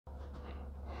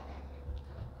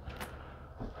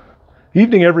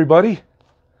Evening, everybody.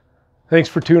 Thanks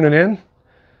for tuning in.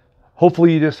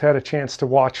 Hopefully you just had a chance to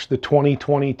watch the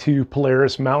 2022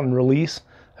 Polaris Mountain release.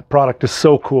 That product is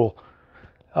so cool.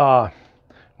 My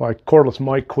cordless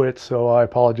mic quit, so I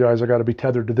apologize. I got to be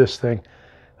tethered to this thing.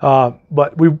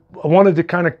 But I wanted to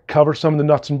kind of cover some of the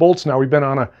nuts and bolts now. We've been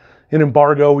on an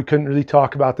embargo. We couldn't really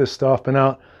talk about this stuff. Been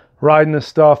out riding this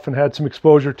stuff and had some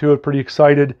exposure to it. Pretty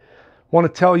excited. Want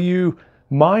to tell you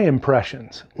my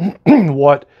impressions.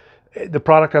 What the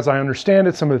product as I understand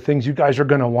it, some of the things you guys are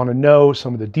going to want to know,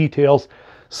 some of the details.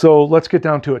 So let's get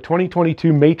down to it.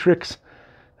 2022 Matryx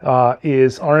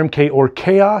is RMK or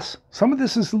Chaos. Some of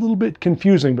this is a little bit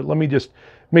confusing, but let me just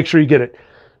make sure you get it.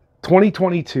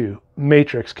 2022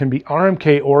 Matryx can be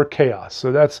RMK or Chaos.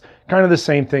 So that's kind of the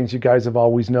same things you guys have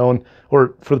always known,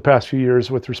 or for the past few years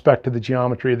with respect to the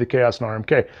geometry of the Chaos and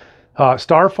RMK.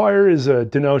 Starfire is a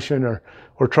denotion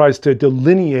or tries to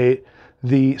delineate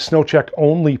the SnowCheck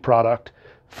only product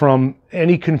from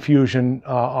any confusion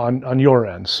on your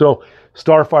end. So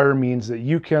Starfire means that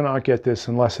you cannot get this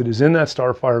unless it is in that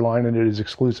Starfire line and it is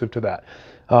exclusive to that.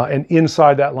 And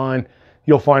inside that line,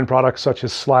 you'll find products such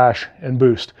as Slash and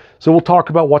Boost. So we'll talk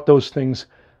about what those things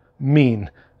mean.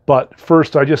 But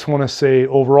first, I just want to say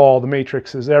overall, the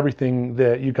Matryx is everything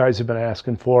that you guys have been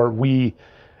asking for. We,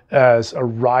 as a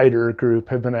rider group,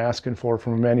 have been asking for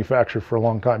from a manufacturer for a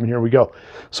long time, and here we go.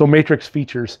 So Matryx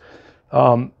features.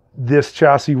 This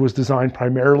chassis was designed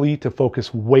primarily to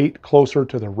focus weight closer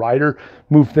to the rider,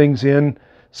 move things in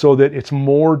so that it's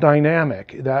more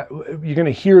dynamic. That you're going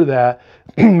to hear that,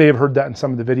 you may have heard that in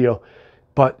some of the video,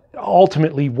 but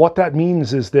ultimately what that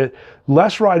means is that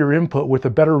less rider input with a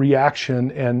better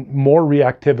reaction and more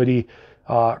reactivity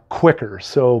quicker,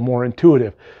 so more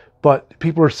intuitive. But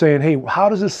people are saying, hey, how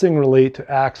does this thing relate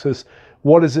to Axis?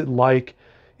 What is it like?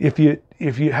 If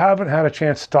you haven't had a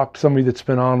chance to talk to somebody that's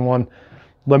been on one,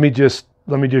 let me just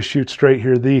shoot straight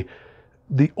here. The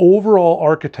overall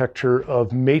architecture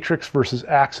of Matryx versus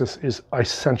Axis is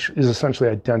essentially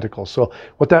identical. So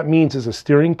what that means is a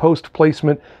steering post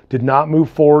placement did not move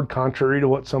forward, contrary to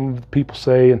what some of the people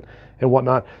say and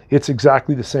whatnot. It's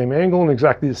exactly the same angle and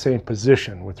exactly the same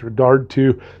position with regard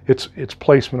to its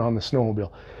placement on the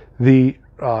snowmobile. The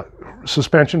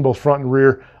suspension, both front and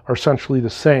rear, are essentially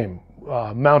the same.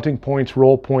 Mounting points,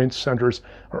 roll points, centers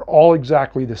are all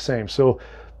exactly the same. So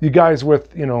you guys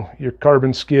with, your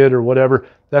carbon skid or whatever,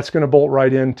 that's going to bolt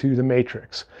right into the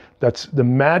Matryx. That's the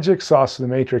magic sauce of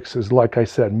the Matryx is, like I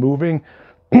said, moving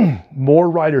more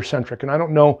rider-centric. And I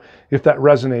don't know if that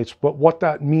resonates, but what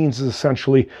that means is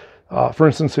essentially, for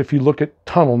instance, if you look at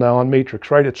tunnel now on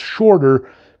Matryx, right, it's shorter.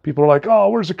 People are like, oh,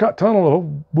 where's the cut tunnel?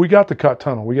 Oh, we got the cut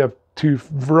tunnel. We have two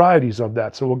varieties of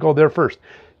that, so we'll go there first.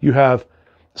 You have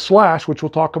Slash, which we'll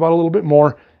talk about a little bit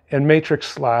more, and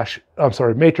Matryx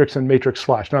and Matryx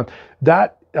Slash. Now,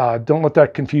 that don't let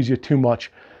that confuse you too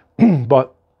much,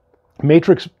 but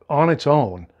Matryx on its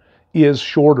own is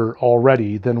shorter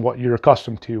already than what you're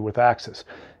accustomed to with Axis.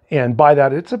 And by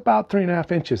that, it's about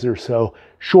 3.5 inches or so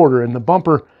shorter, and the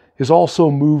bumper is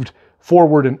also moved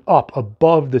forward and up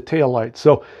above the taillight.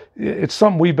 So it's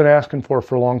something we've been asking for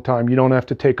a long time. You don't have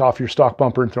to take off your stock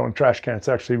bumper and throw in a trash can. It's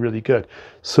actually really good.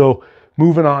 So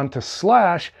moving on to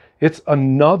Slash, it's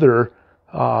another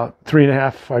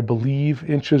 3.5, I believe,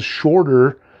 inches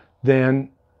shorter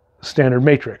than standard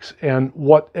Matryx. And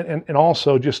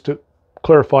also, just to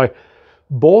clarify,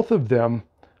 both of them,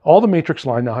 all the Matryx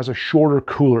line now has a shorter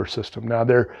cooler system. Now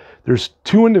there's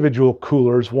two individual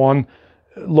coolers, one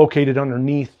located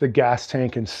underneath the gas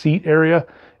tank and seat area,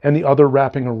 and the other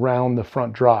wrapping around the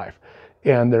front drive.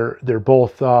 And they're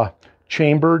both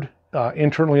chambered,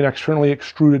 internally and externally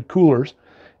extruded coolers.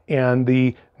 And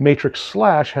the Matryx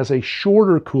Slash has a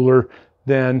shorter cooler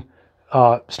than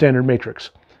standard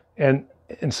Matryx. And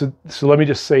so let me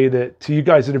just say that to you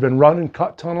guys that have been running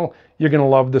cut tunnel, you're going to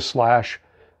love the Slash.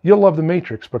 You'll love the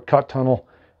Matryx, but cut tunnel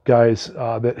guys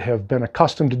that have been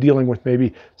accustomed to dealing with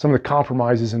maybe some of the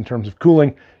compromises in terms of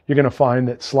cooling, you're going to find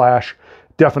that Slash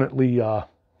definitely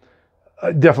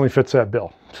fits that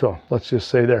bill. So let's just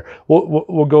say there.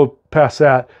 We'll go past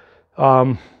that.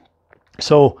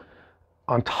 So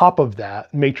on top of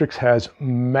that, Matryx has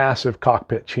massive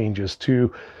cockpit changes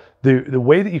to the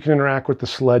way that you can interact with the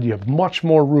sled. You have much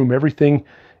more room. Everything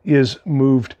is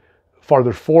moved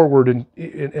farther forward,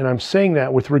 and I'm saying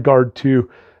that with regard to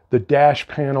the dash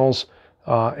panels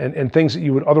and things that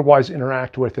you would otherwise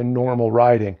interact with in normal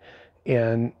riding.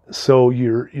 And so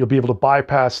you'll be able to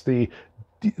bypass the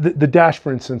dash,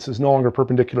 for instance, is no longer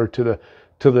perpendicular to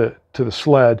the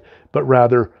sled, but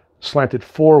rather slanted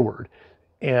forward.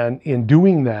 And in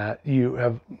doing that, you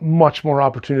have much more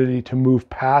opportunity to move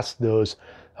past those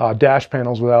dash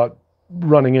panels without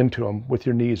running into them with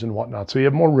your knees and whatnot. So you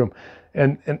have more room.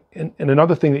 And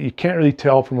another thing that you can't really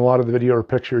tell from a lot of the video or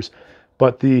pictures,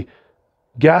 but the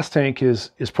gas tank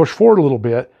is pushed forward a little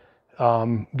bit.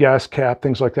 Gas cap,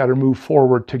 things like that are moved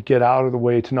forward to get out of the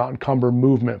way, to not encumber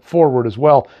movement forward as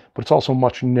well, but it's also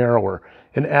much narrower.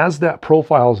 And as that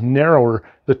profile is narrower,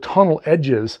 the tunnel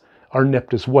edges are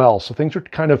nipped as well. So things are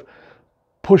kind of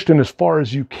pushed in as far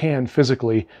as you can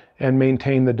physically and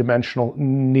maintain the dimensional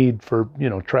need for, you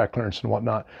know, track clearance and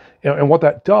whatnot. And what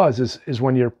that does is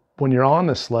when you're on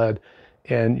the sled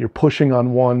and you're pushing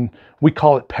on one, we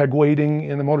call it peg weighting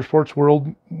in the motorsports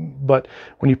world, but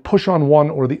when you push on one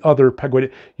or the other peg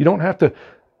weight, you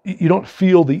don't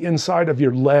feel the inside of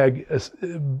your leg as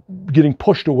getting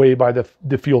pushed away by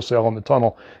the fuel cell and the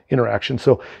tunnel interaction.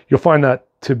 So you'll find that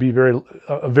to be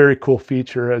a very cool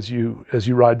feature as you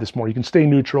ride this more. You can stay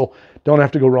neutral, don't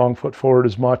have to go wrong foot forward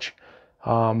as much.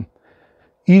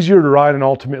 Easier to ride and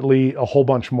ultimately a whole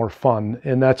bunch more fun.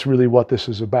 And that's really what this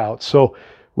is about. So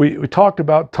we talked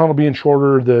about tunnel being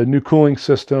shorter, the new cooling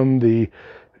system, the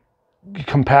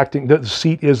compacting, the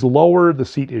seat is lower, the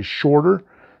seat is shorter.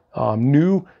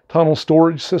 New tunnel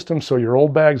storage system, so your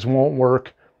old bags won't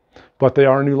work, but they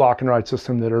are a new lock and ride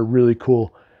system that are really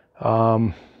cool.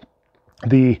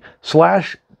 The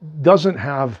Slash doesn't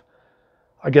have,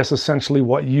 I guess, essentially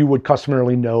what you would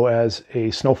customarily know as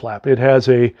a snow flap. It has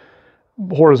a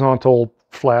horizontal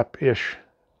flap-ish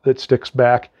that sticks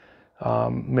back.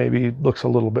 Maybe looks a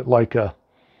little bit like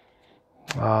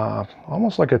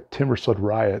almost like a timber sled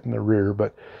Riot in the rear,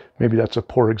 but maybe that's a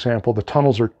poor example. The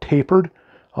tunnels are tapered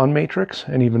on Matryx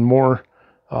and even more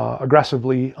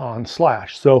aggressively on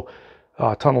Slash. So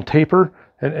tunnel taper,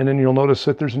 and then you'll notice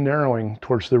that there's a narrowing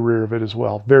towards the rear of it as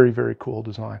well. Very, very cool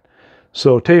design.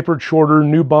 So tapered, shorter,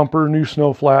 new bumper, new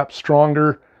snow flap,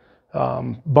 stronger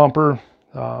bumper,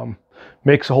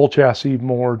 makes the whole chassis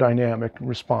more dynamic and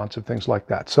responsive, things like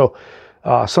that. So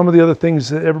some of the other things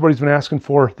that everybody's been asking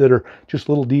for that are just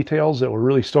little details that we're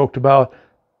really stoked about.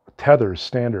 Tethers,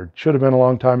 standard. Should have been a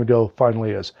long time ago,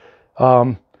 finally is.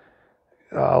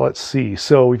 Let's see.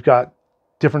 So we've got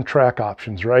different track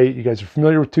options, right? You guys are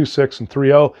familiar with 2.6 and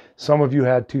 3.0. Some of you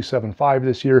had 2.7.5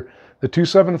 this year. The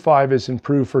 2.7.5 is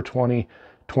improved for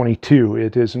 2022.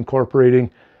 It is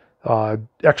incorporating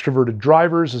extroverted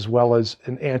drivers as well as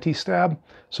an anti-stab.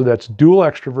 So that's dual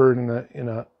extrovert in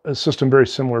a system very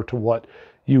similar to what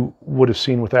you would have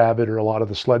seen with Avid or a lot of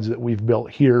the sleds that we've built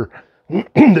here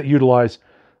that utilize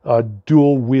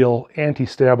dual wheel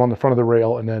anti-stab on the front of the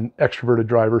rail and then extroverted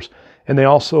drivers. And they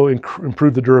also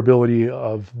improve the durability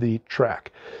of the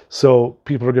track. So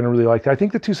people are going to really like that. I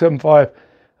think the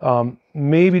 2.7.5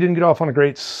 maybe didn't get off on a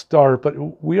great start,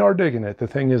 but we are digging it. The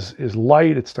thing is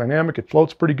light, it's dynamic, it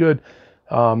floats pretty good.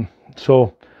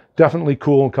 So definitely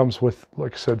cool and comes with,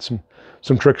 like I said,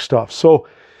 some trick stuff. So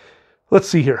let's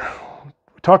see here.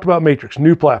 We talked about Matryx,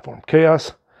 new platform,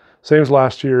 Chaos, same as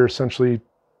last year, essentially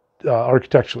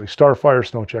architecturally, Starfire,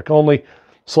 SnowCheck only.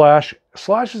 Slash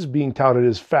is being touted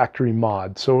as factory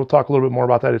mod. So we'll talk a little bit more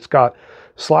about that.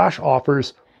 Slash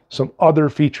offers some other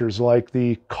features like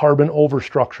the carbon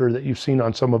overstructure that you've seen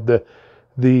on some of the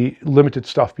limited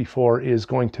stuff before is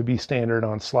going to be standard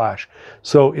on Slash.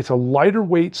 So it's a lighter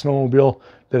weight snowmobile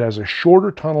that has a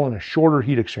shorter tunnel and a shorter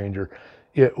heat exchanger.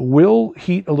 It will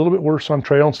heat a little bit worse on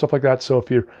trail and stuff like that. So if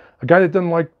you're a guy that doesn't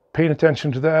like paying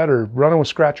attention to that or running with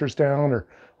scratchers down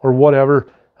or whatever,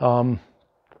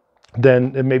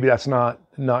 then maybe that's not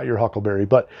your Huckleberry.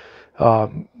 But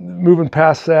moving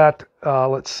past that,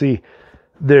 let's see.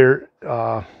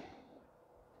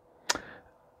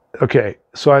 Okay,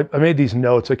 so I made these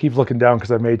notes. I keep looking down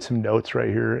because I made some notes right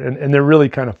here. And they're really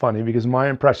kind of funny because my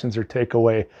impressions or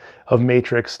takeaway of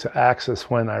Matryx to Axis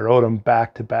when I rode them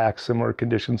back to back, similar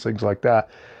conditions, things like that.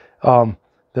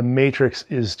 The Matryx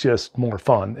is just more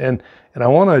fun. And I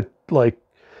want to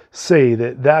say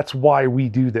that that's why we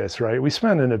do this, right? We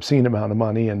spend an obscene amount of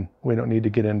money and we don't need to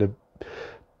get into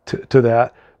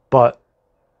that, but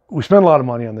we spend a lot of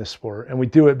money on this sport and we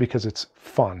do it because it's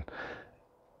fun.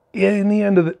 At the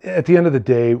end of the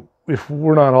day, if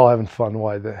we're not all having fun,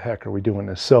 why the heck are we doing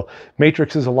this? So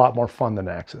Matryx is a lot more fun than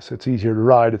Axis. It's easier to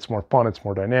ride, it's more fun, it's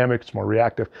more dynamic, it's more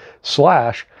reactive.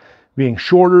 Slash, being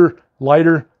shorter,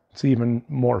 lighter, it's even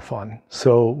more fun.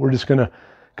 So we're just gonna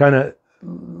kind of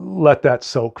let that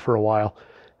soak for a while.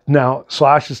 Now,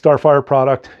 Slash is Starfire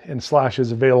product and Slash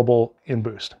is available in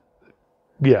Boost.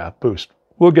 Yeah, Boost.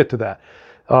 We'll get to that.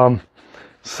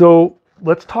 So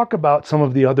let's talk about some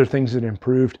of the other things that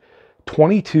improved.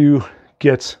 22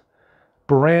 gets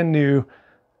brand new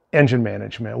engine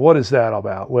management. What is that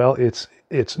about? Well, it's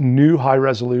new high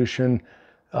resolution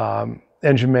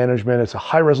engine management. It's a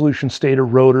high resolution stator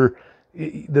rotor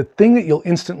The thing that you'll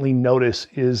instantly notice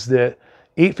is that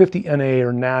 850 NA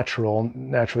or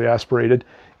naturally aspirated,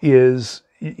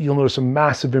 you'll notice a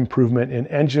massive improvement in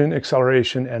engine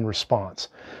acceleration and response.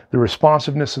 The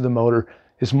responsiveness of the motor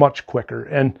is much quicker,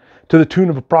 and to the tune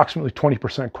of approximately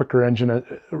 20% quicker engine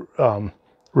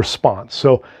response.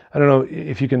 So I don't know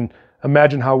if you can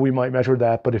imagine how we might measure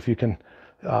that, but if you can,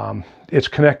 it's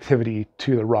connectivity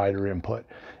to the rider input.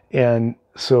 And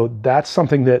so that's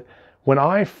something that when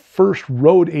I first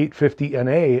rode 850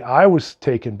 NA, I was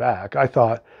taken back. I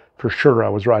thought for sure I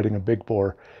was riding a big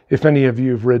bore. If any of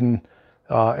you have ridden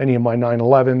any of my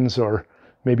 911s or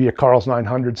maybe a Carl's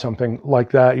 900, something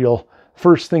like that,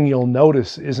 first thing you'll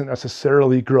notice isn't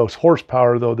necessarily gross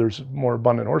horsepower, though there's more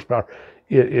abundant horsepower.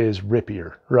 It is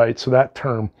rippier, right? So that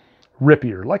term,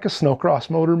 rippier, like a snowcross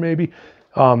motor maybe,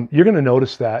 you're going to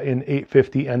notice that in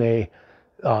 850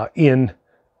 NA in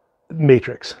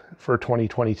Matryx for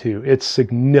 2022. It's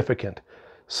significant.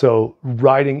 So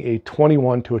riding a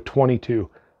 21 to a 22,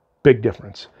 big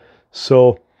difference.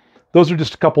 So those are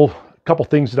just a couple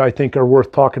things that I think are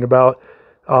worth talking about.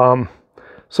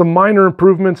 Some minor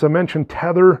improvements. I mentioned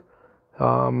tether,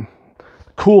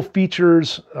 cool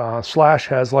features. Slash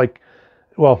has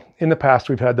in the past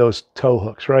we've had those tow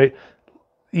hooks, right?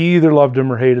 You either loved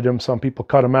them or hated them. Some people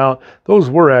cut them out. Those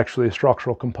were actually a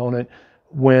structural component.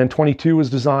 When 22 was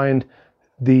designed,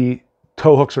 the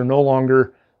tow hooks are no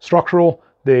longer structural.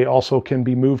 They also can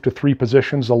be moved to 3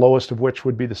 positions, the lowest of which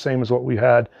would be the same as what we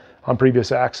had on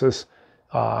previous axis.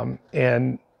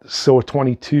 And so with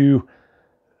 22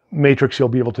 Matryx, you'll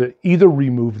be able to either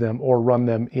remove them or run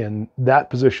them in that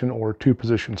position or 2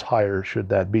 positions higher, should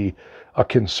that be a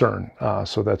concern.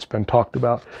 So that's been talked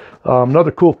about.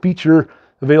 Another cool feature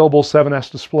available,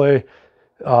 7S display.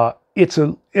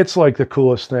 It's like the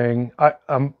coolest thing. I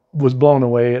was blown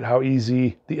away at how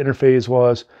easy the interface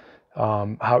was,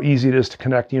 how easy it is to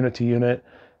connect unit to unit,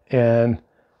 and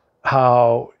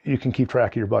how you can keep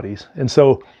track of your buddies. And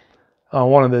so on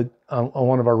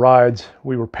one of our rides,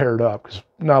 we were paired up because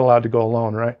not allowed to go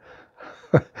alone, right?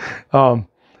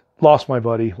 Lost my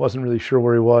buddy, wasn't really sure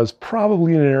where he was,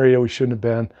 probably in an area we shouldn't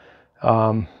have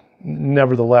been.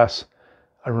 Nevertheless,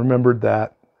 I remembered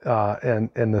that,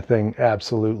 and the thing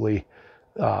absolutely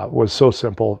was so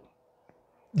simple.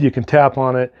 You can tap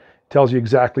on it, tells you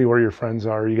exactly where your friends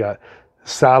are. You got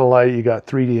satellite, you got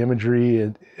 3D imagery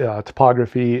and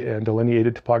topography and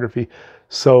delineated topography.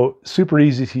 So super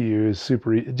easy to use,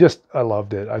 I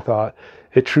loved it. I thought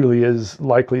it truly is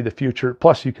likely the future.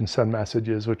 Plus you can send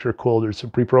messages, which are cool. There's some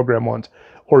pre-programmed ones,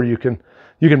 or you can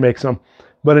make some.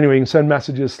 But anyway, you can send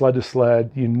messages sled to sled.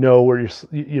 You know where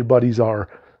your buddies are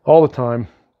all the time.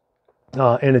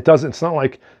 And it's not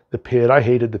like the PID. I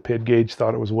hated the PID gauge,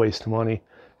 thought it was a waste of money.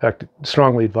 In fact,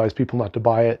 strongly advise people not to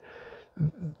buy it.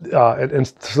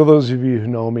 And so those of you who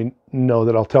know me know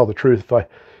that I'll tell the truth.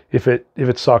 If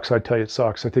it sucks, I tell you it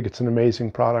sucks. I think it's an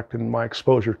amazing product, and my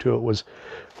exposure to it was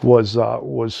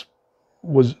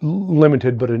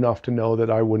limited, but enough to know that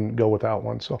I wouldn't go without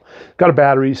one. So, got a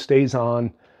battery, stays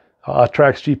on,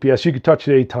 tracks GPS. You can touch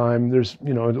it anytime. There's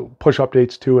push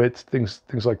updates to it, things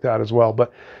like that as well.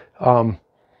 But I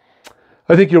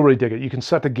think you'll really dig it. You can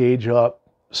set the gauge up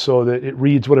so that it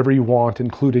reads whatever you want,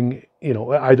 including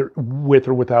either with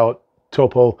or without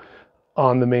topo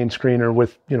on the main screen, or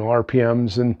with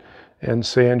RPMs and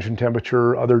say engine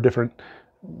temperature, other different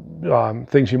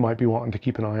things you might be wanting to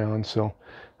keep an eye on. So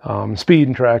speed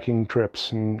and tracking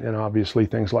trips and obviously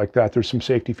things like that. There's some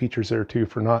safety features there too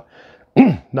for not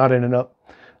ending up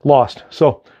lost.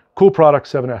 So cool product,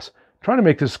 7S. Trying to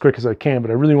make this as quick as I can,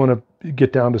 but I really want to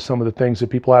get down to some of the things that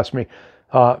people ask me.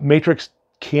 Matryx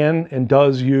can and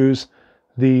does use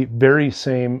the very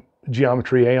same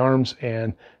geometry A-arms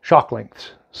and shock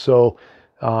lengths. So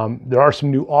there are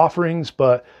some new offerings,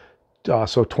 but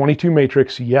so 22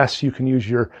 Matryx, yes, you can use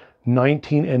your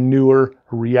 19 and newer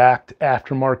React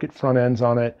aftermarket front ends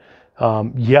on it.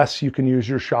 Yes, you can use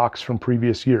your shocks from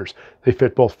previous years. They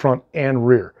fit both front and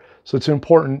rear. So it's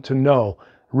important to know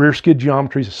rear skid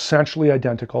geometry is essentially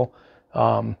identical.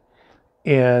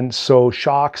 And so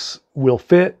shocks will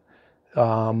fit.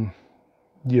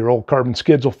 Your old carbon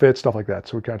skids will fit, stuff like that.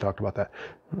 So we kind of talked about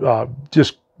that.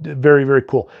 Just very, very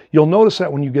cool. You'll notice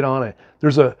that when you get on it,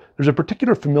 there's a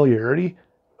particular familiarity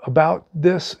about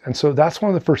this. And so that's one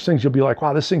of the first things you'll be like,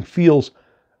 wow, this thing feels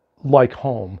like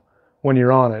home when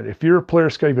you're on it. If you're a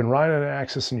Polaris guy, you've been riding an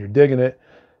Axis and you're digging it,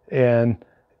 and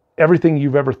everything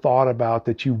you've ever thought about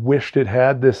that you wished it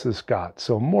had, this has got.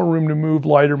 So more room to move,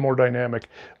 lighter, more dynamic,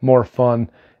 more fun,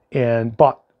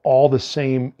 but all the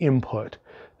same input.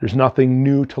 There's nothing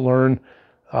new to learn,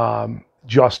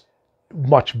 just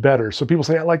much better. So people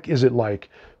say, like, is it like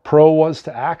Pro was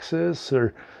to Axis?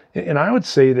 And I would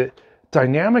say that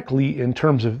dynamically, in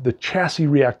terms of the chassis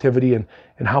reactivity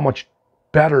and how much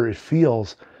better it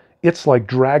feels, it's like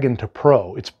Dragon to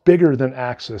Pro. It's bigger than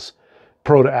Axis,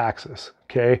 Pro to Axis,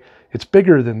 okay? It's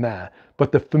bigger than that,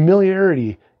 but the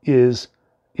familiarity is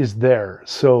there.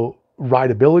 So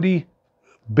rideability,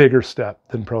 bigger step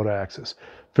than Pro to Axis.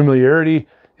 Familiarity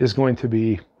is going to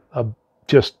be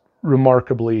just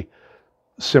remarkably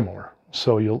similar.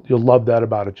 So you'll love that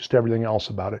about it, just everything else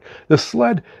about it. The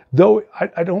sled, though,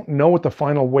 I don't know what the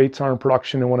final weights are in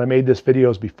production, and when I made this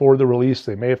videos before the release,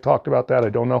 they may have talked about that, I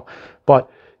don't know. But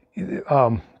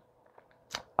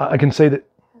I can say that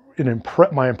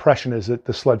my impression is that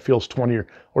the sled feels 20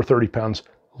 or 30 pounds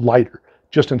lighter,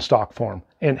 just in stock form,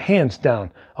 and hands down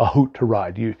a hoot to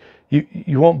ride.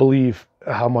 You won't believe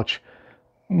how much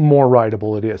more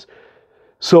rideable it is.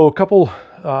 So a couple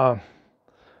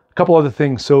other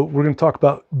things. So we're going to talk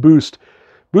about Boost.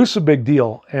 Boost's a big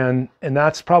deal, and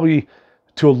that's probably,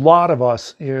 to a lot of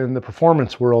us in the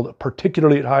performance world,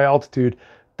 particularly at high altitude,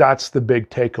 that's the big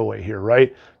takeaway here,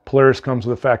 right? Polaris comes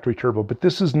with a factory turbo, but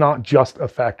this is not just a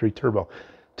factory turbo.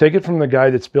 Take it from the guy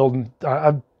that's building,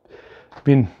 I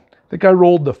mean, the guy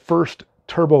rolled the first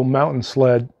turbo mountain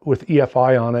sled with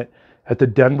EFI on it at the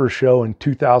Denver show in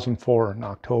 2004 in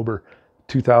October,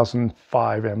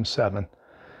 2005 M7.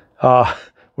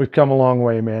 We've come a long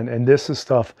way, man. And this is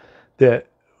stuff that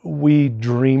we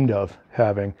dreamed of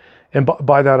having. And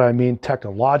by that, I mean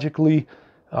technologically,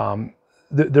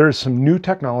 there's some new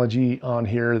technology on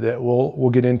here that we'll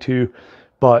get into,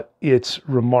 but it's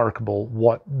remarkable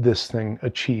what this thing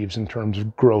achieves in terms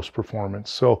of gross performance.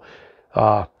 So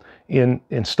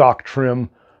in stock trim,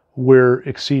 we're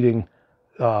exceeding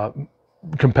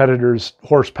competitors'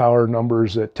 horsepower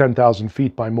numbers at 10,000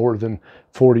 feet by more than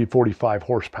 45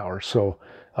 horsepower. So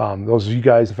those of you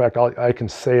guys, in fact, I can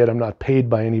say it, I'm not paid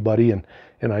by anybody, and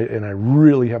I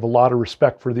really have a lot of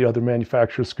respect for the other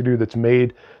manufacturers, Skidoo, that's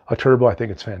made a turbo. I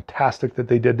think it's fantastic that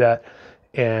they did that,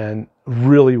 and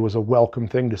really was a welcome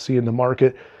thing to see in the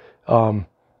market.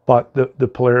 But the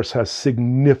Polaris has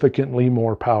significantly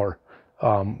more power,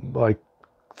 like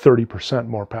 30%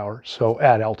 more power, so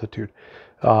at altitude.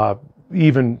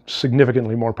 Even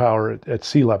significantly more power at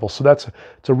sea level. So it's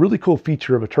a really cool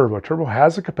feature of a turbo. A turbo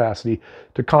has the capacity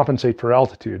to compensate for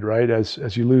altitude, right?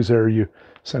 As you lose air, you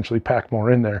essentially pack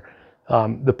more in there.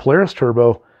 The Polaris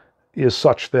turbo is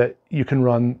such that you can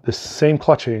run the same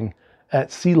clutching at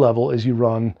sea level as you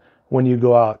run when you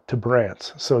go out to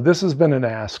Brant's. So this has been an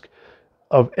ask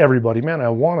of everybody. Man, I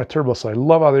want a turbo sled. I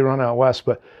love how they run out west,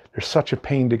 but they're such a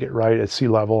pain to get right at sea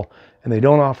level, and they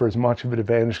don't offer as much of an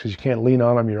advantage because you can't lean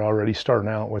on them. You're already starting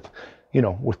out with,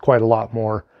 with quite a lot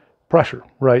more pressure,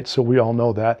 right? So we all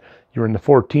know that. You're in the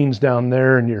 14s down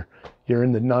there, and you're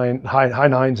in the high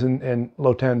nines and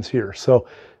low 10s here. So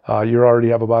you already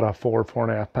have about a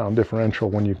 4.5 pound differential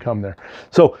when you come there.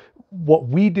 So what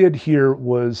we did here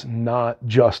was not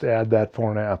just add that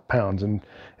 4.5 pounds. And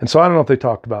so I don't know if they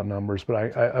talked about numbers,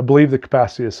 but I believe the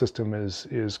capacity of the system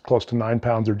is close to 9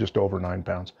 pounds or just over 9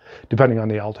 pounds, depending on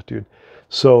the altitude.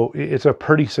 So it's a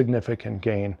pretty significant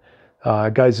gain.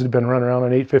 Guys that have been running around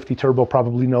an 850 turbo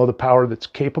probably know the power that's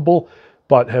capable,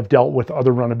 but have dealt with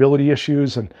other runnability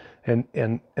issues and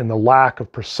the lack of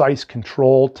precise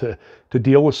control to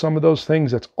deal with some of those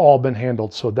things. That's all been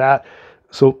handled. So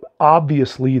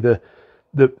obviously the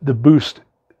Boost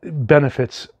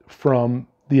benefits from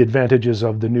the advantages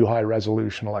of the new high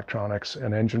resolution electronics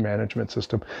and engine management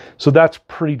system. So that's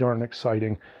pretty darn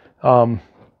exciting. Let's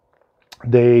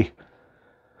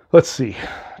see,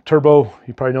 turbo,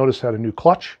 you probably noticed, had a new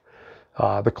clutch.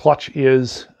 The clutch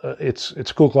is, it's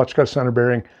a cool clutch, got a center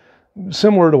bearing,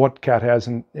 similar to what Cat has.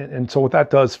 And so what that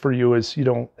does for you is you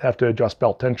don't have to adjust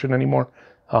belt tension anymore.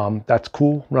 That's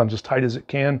cool, runs as tight as it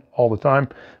can all the time.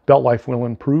 Belt life will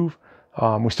improve.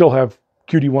 We still have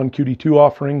QD1, QD2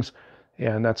 offerings,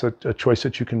 and that's a choice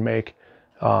that you can make,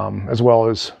 as well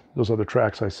as those other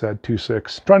tracks I said,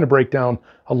 2.6. Trying to break down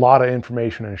a lot of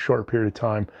information in a short period of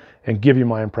time and give you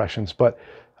my impressions. But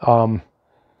QD2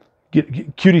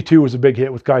 was a big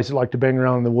hit with guys that like to bang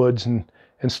around in the woods and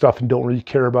stuff and don't really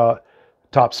care about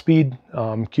top speed.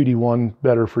 QD1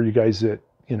 better for you guys that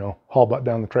haul butt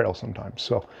down the trail sometimes.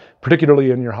 So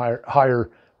particularly in your higher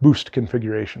boost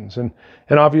configurations, and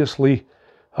obviously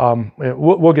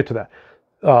we'll get to that.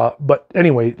 But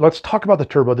anyway, let's talk about the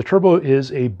turbo. The turbo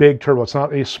is a big turbo. It's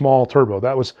not a small turbo.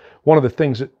 That was one of the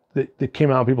things that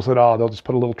came out. People said, oh, they'll just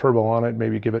put a little turbo on it,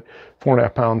 maybe give it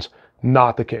 4.5 pounds.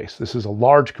 Not the case. This is a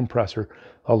large compressor,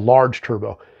 a large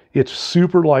turbo. It's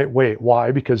super lightweight.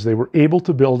 Why? Because they were able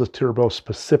to build a turbo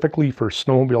specifically for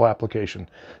snowmobile application.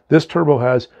 This turbo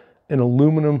has an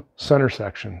aluminum center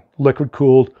section, liquid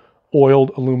cooled,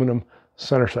 oiled aluminum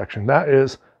center section. That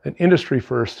is an industry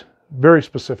first, very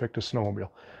specific to snowmobile.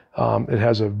 It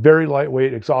has a very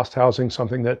lightweight exhaust housing,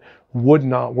 something that would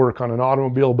not work on an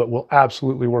automobile, but will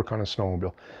absolutely work on a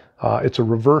snowmobile. It's a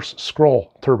reverse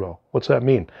scroll turbo. What's that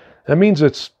mean? That means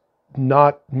it's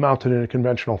not mounted in a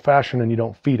conventional fashion and you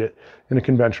don't feed it in a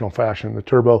conventional fashion. The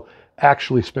turbo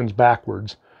actually spins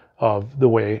backwards of the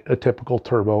way a typical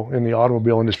turbo in the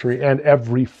automobile industry and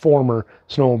every former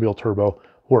snowmobile turbo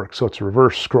works. So it's a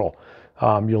reverse scroll.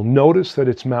 You'll notice that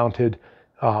it's mounted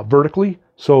vertically.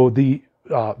 So the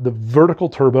vertical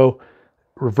turbo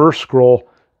reverse scroll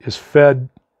is fed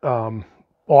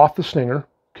off the stinger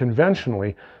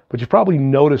conventionally, but you probably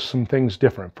notice some things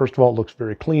different. First of all, it looks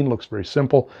very clean, looks very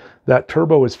simple. That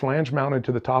turbo is flange mounted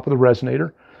to the top of the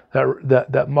resonator.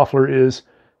 That muffler is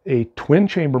a twin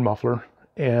chamber muffler,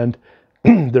 and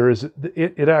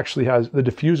it actually has the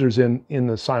diffusers in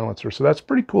the silencer. So that's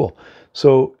pretty cool.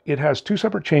 So it has two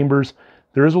separate chambers.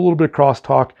 There is a little bit of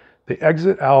crosstalk. They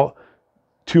exit out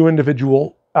two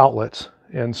individual outlets,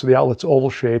 and so the outlet's oval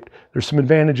shaped. There's some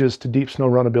advantages to deep snow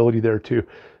runnability there too.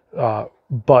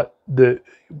 But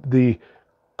the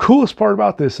coolest part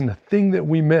about this, and the thing that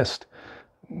we missed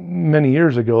many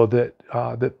years ago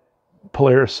that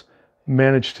Polaris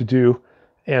managed to do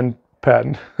and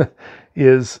patent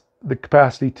is the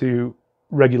capacity to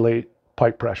regulate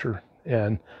pipe pressure.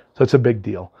 And so that's a big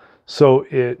deal. So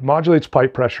it modulates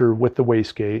pipe pressure with the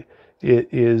wastegate. It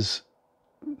is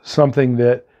something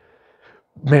that,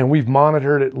 man, we've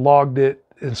monitored it, logged it,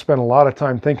 and spent a lot of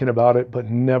time thinking about it, but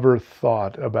never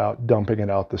thought about dumping it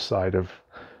out the side of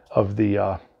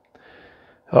the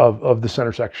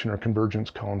center section or convergence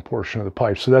cone portion of the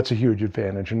pipe. So that's a huge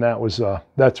advantage, and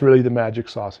that's really the magic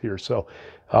sauce here. So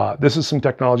this is some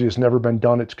technology that's never been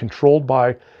done. It's controlled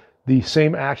by the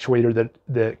same actuator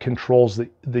that controls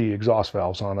the exhaust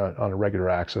valves on a regular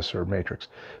axis or matrix.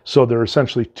 So there are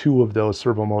essentially two of those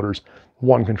servo motors,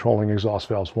 one controlling exhaust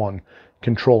valves, one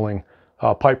controlling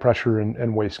pipe pressure and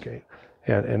wastegate,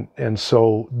 and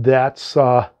so that's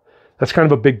kind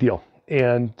of a big deal.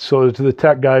 And so to the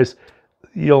tech guys,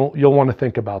 you'll want to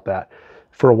think about that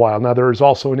for a while. Now there is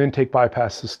also an intake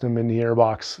bypass system in the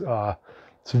airbox.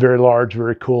 It's very large,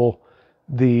 very cool.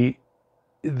 The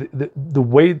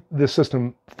way this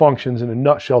system functions in a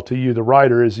nutshell to you, the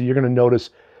rider, is you're going to notice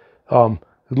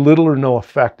little or no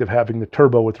effect of having the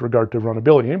turbo with regard to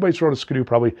runnability. Anybody who's rode a Skidoo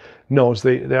probably knows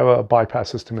they have a bypass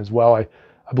system as well. I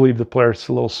believe the Polaris is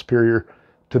a little superior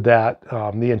to that.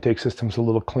 The intake system's a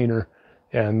little cleaner,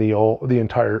 and the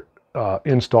entire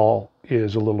install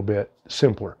is a little bit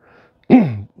simpler.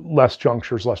 Less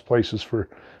junctures, less places for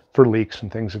leaks and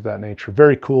things of that nature.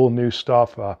 Very cool new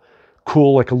stuff.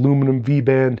 Cool like aluminum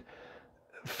V-band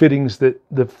fittings that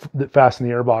fasten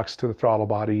the airbox to the throttle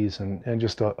bodies, and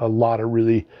just a lot of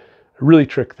really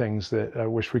trick things that I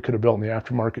wish we could have built in the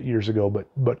aftermarket years ago,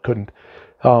 but couldn't.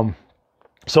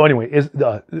 So anyway,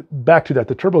 back to that,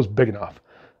 the turbo's big enough.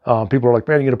 People are like,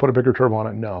 man, you got to put a bigger turbo on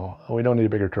it. No, we don't need a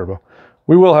bigger turbo.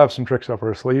 We will have some tricks up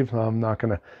our sleeve. I'm not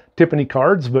going to tip any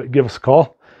cards, but give us a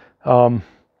call.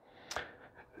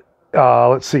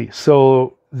 Let's see.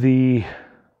 So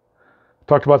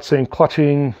talked about same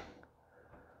clutching,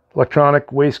 electronic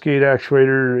wastegate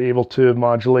actuator, able to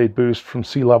modulate boost from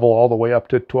sea level all the way up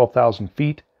to 12,000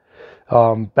 feet.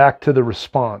 Back to the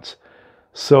response.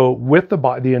 So with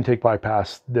the intake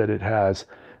bypass that it has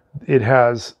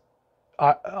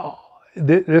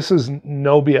this is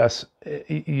no BS.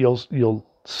 You'll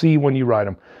see when you ride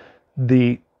them.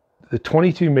 The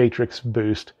 22 Matryx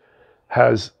boost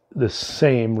has the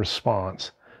same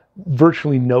response.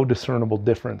 Virtually no discernible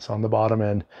difference on the bottom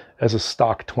end as a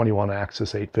stock 21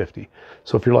 axis 850.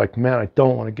 So if you're like, man, I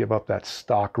don't want to give up that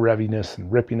stock reviness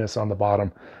and rippiness on the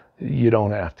bottom, you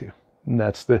don't have to. And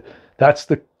that's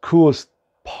the coolest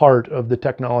part of the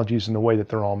technologies and the way that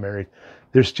they're all married.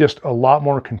 There's just a lot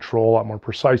more control, a lot more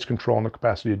precise control, and the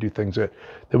capacity to do things that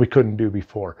we couldn't do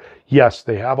before. Yes,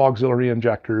 they have auxiliary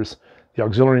injectors. The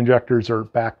auxiliary injectors are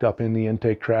backed up in the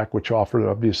intake track, which offer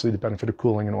obviously the benefit of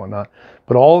cooling and whatnot.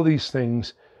 But all of these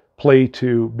things play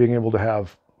to being able to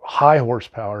have high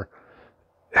horsepower,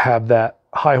 have that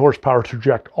high horsepower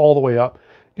traject all the way up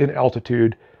in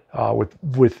altitude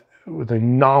with a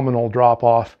nominal drop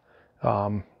off.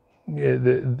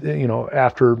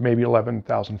 After maybe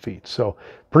 11,000 feet. So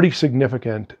pretty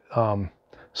significant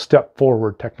step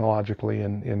forward technologically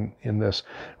in this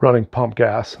running pump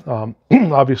gas.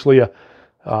 Obviously,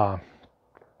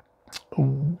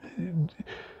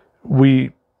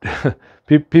 we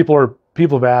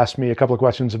people have asked me a couple of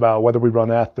questions about whether we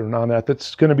run eth or non-eth.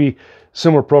 It's going to be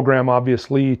similar program,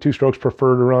 obviously. 2 strokes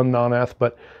prefer to run non-eth,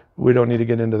 but we don't need to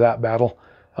get into that battle.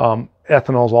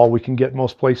 Ethanol is all we can get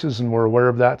most places, and we're aware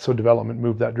of that. So development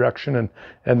moved that direction,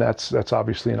 and that's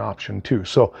obviously an option too.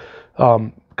 So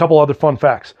a couple other fun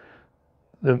facts.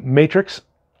 The Matryx.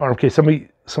 Okay, somebody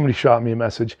shot me a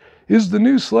message. Is the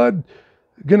new sled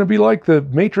going to be like the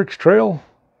Matryx Trail?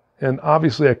 And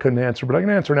obviously I couldn't answer, but I can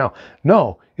answer now.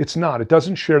 No, it's not. It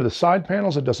doesn't share the side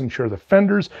panels. It doesn't share the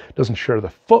fenders. It doesn't share the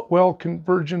footwell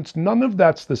convergence. None of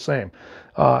that's the same.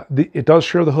 It does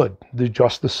share the hood.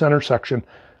 Just the center section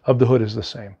of the hood is the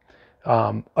same.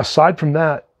 Aside from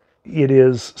that, it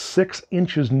is 6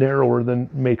 inches narrower than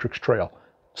Matryx Trail.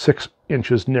 6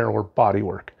 inches narrower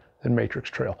bodywork than Matryx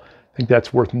Trail. I think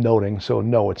that's worth noting. So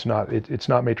no, it's not. It's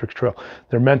not Matryx Trail.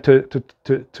 They're meant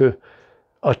to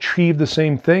achieve the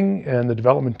same thing, and the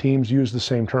development teams use the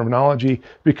same terminology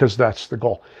because that's the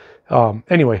goal.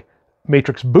 Anyway,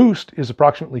 Matryx Boost is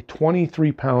approximately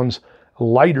 23 pounds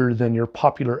lighter than your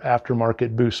popular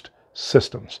aftermarket Boost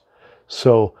systems.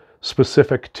 So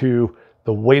specific to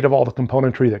the weight of all the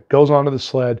componentry that goes onto the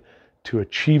sled to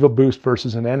achieve a boost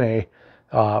versus an NA,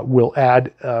 will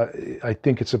add, I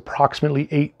think it's approximately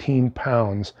 18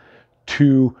 pounds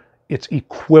to its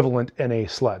equivalent NA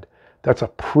sled. That's a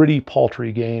pretty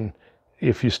paltry gain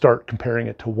if you start comparing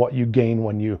it to what you gain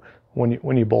when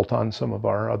you bolt on some of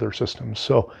our other systems.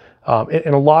 So,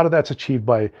 and a lot of that's achieved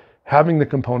by having the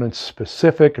components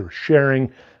specific or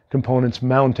sharing components,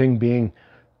 mounting being,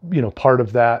 part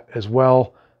of that as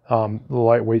well. The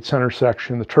lightweight center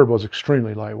section, the turbo is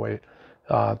extremely lightweight.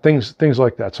 Things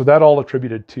like that. So that all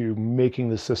attributed to making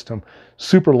the system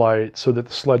super light so that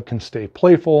the sled can stay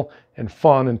playful and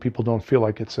fun and people don't feel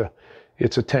like it's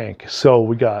a tank. So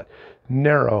we got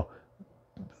narrow,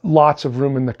 lots of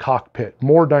room in the cockpit,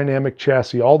 more dynamic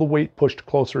chassis, all the weight pushed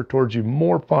closer towards you,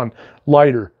 more fun,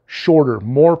 lighter, shorter,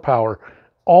 more power,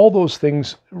 all those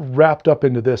things wrapped up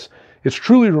into this. It's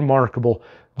truly remarkable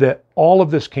that all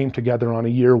of this came together on a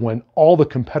year when all the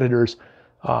competitors,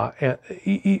 and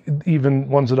even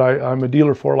ones that I'm a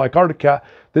dealer for, like Arctic Cat,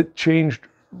 that changed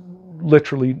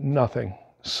literally nothing.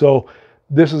 So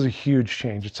this is a huge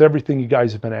change. It's everything you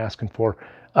guys have been asking for.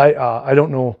 I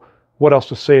don't know what else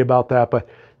to say about that, but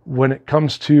when it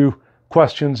comes to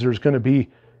questions, there's going to be,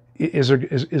 is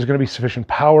going to be sufficient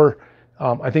power?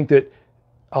 I think that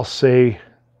I'll say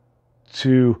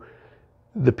to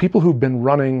the people who've been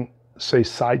running, say,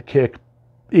 Sidekick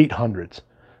 800s,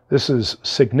 this is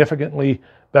significantly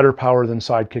better power than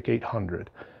Sidekick 800.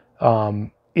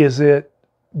 Is it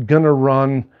going to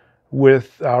run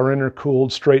with our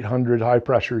intercooled straight 100 high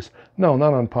pressures? No,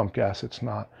 not on pump gas, it's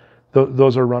not.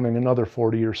 Those are running another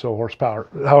 40 or so horsepower.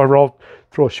 However, I'll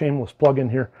throw a shameless plug in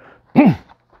here.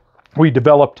 We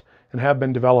developed and have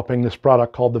been developing this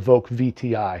product called the VOC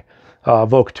VTI,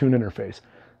 VOC Tune Interface.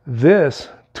 This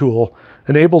tool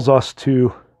enables us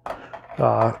to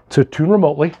tune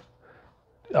remotely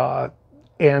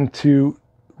and to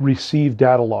receive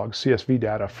data logs, CSV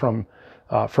data from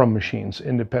machines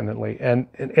independently and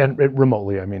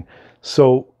remotely, I mean.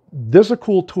 So this is a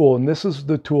cool tool, and this is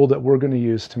the tool that we're going to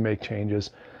use to make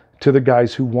changes to the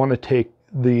guys who want to take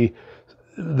the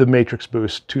Matryx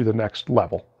Boost to the next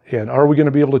level. And are we going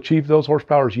to be able to achieve those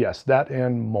horsepowers? Yes, that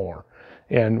and more.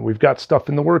 And we've got stuff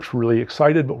in the works, we're really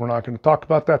excited, but we're not going to talk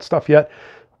about that stuff yet.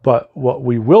 But what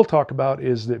we will talk about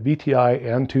is that VTI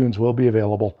and tunes will be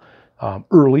available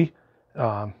early,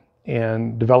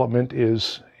 and development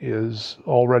is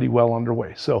already well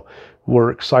underway. So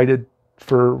we're excited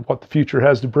for what the future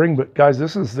has to bring. But guys,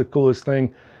 this is the coolest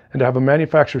thing. And to have a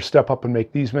manufacturer step up and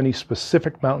make these many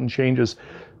specific mountain changes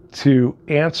to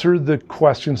answer the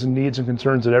questions and needs and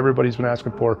concerns that everybody's been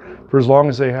asking for as long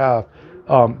as they have,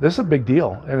 this is a big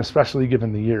deal, and especially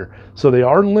given the year. So they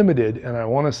are limited, and I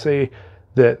want to say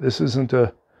that this isn't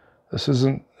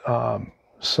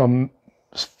some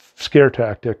scare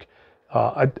tactic.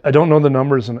 I don't know the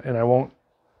numbers, and I won't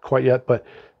quite yet, but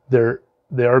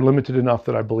they are limited enough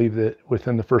that I believe that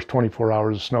within the first 24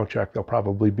 hours of snow check, they'll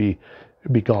probably be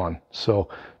gone. So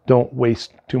don't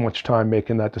waste too much time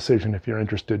making that decision. If you're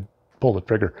interested, pull the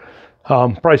trigger.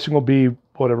 Pricing will be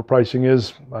whatever pricing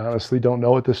is. I honestly don't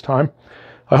know at this time.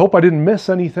 I hope I didn't miss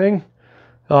anything.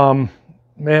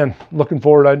 Man, looking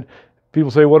forward.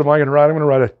 People say, what am I going to ride? I'm going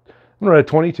to ride a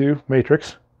 22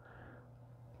 Matryx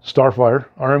Starfire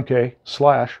RMK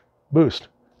 / Boost.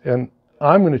 And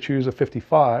I'm going to choose a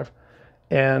 55.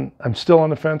 And I'm still on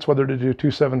the fence whether to do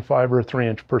 275 or a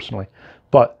 3-inch personally.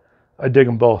 But I dig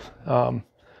them both.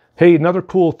 Hey, another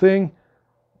cool thing.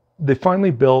 They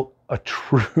finally built a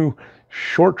true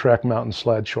short track mountain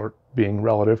sled, short being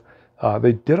relative.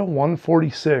 They did a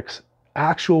 146,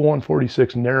 actual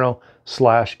 146 narrow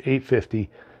slash 850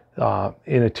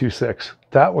 in a 2.6.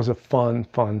 That was a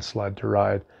fun sled to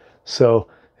ride. So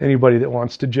anybody that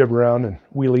wants to jib around and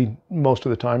wheelie most of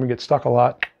the time and get stuck a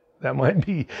lot, that might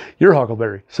be your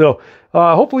Huckleberry. So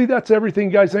hopefully that's everything,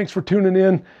 guys. Thanks for tuning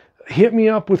in. Hit me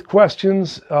up with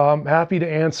questions. Happy to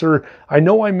answer. I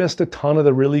know I missed a ton of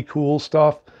the really cool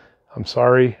stuff. I'm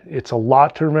sorry. It's a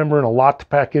lot to remember and a lot to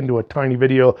pack into a tiny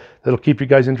video that'll keep you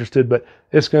guys interested, but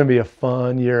it's going to be a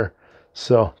fun year.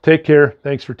 So take care.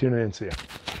 Thanks for tuning in. See ya.